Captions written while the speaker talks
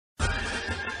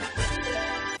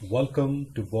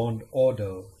Welcome to Bond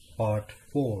Order Part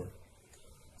 4.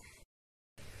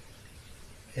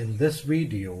 In this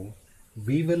video,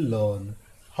 we will learn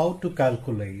how to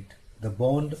calculate the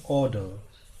bond order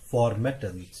for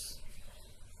metals.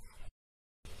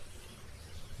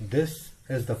 This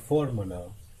is the formula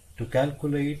to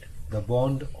calculate the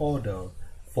bond order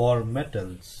for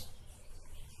metals.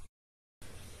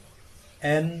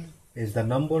 N is the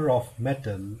number of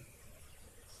metal,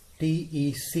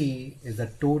 TEC is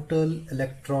the total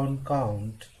electron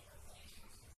count.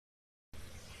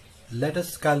 Let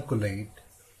us calculate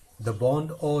the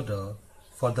bond order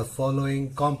for the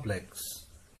following complex.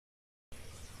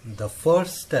 The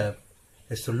first step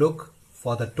is to look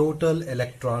for the total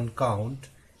electron count,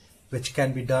 which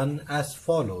can be done as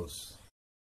follows.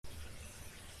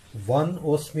 One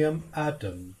osmium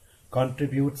atom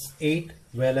contributes 8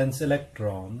 valence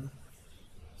electrons.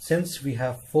 Since we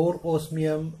have 4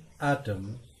 osmium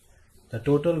atoms, the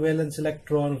total valence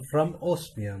electron from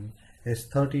osmium is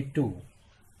 32.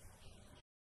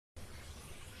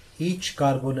 Each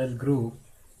carbonyl group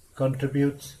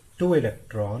contributes 2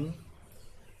 electrons,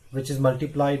 which is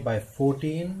multiplied by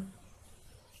 14,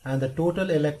 and the total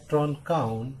electron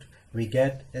count we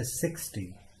get is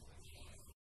 60.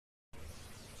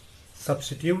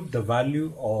 Substitute the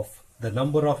value of the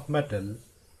number of metal,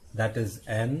 that is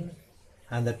N,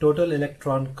 and the total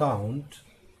electron count.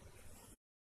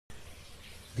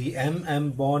 The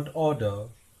MM bond order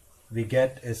we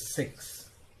get is 6.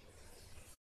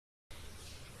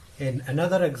 In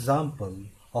another example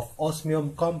of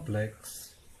osmium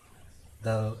complex,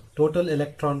 the total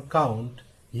electron count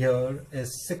here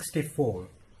is 64.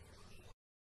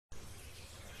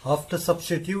 After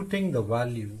substituting the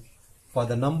value for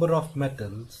the number of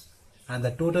metals and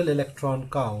the total electron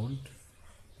count,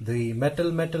 the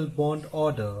metal-metal bond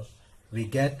order we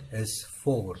get is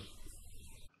 4.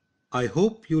 I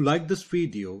hope you like this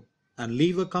video and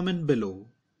leave a comment below,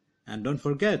 and don't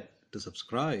forget to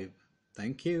subscribe.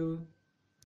 Thank you.